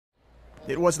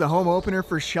It was the home opener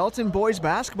for Shelton boys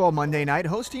basketball Monday night,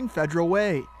 hosting Federal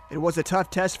Way. It was a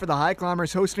tough test for the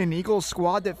Highclimbers, hosting an Eagles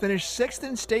squad that finished 6th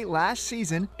in state last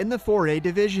season in the 4A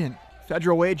division.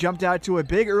 Federal Way jumped out to a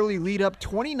big early lead, up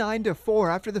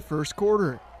 29-4 after the first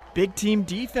quarter. Big team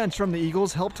defense from the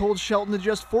Eagles helped hold Shelton to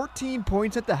just 14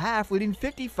 points at the half, leading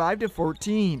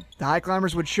 55-14. The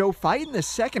Highclimbers would show fight in the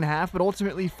second half, but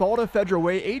ultimately fall to Federal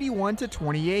Way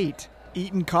 81-28.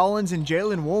 Eaton Collins and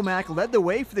Jalen Womack led the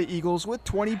way for the Eagles with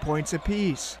 20 points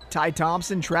apiece. Ty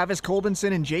Thompson, Travis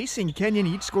Colbinson, and Jason Kenyon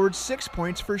each scored 6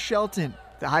 points for Shelton.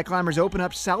 The Highclimbers open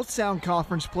up South Sound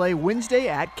Conference play Wednesday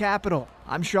at Capitol.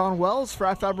 I'm Sean Wells for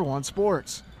iFiber1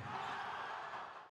 Sports.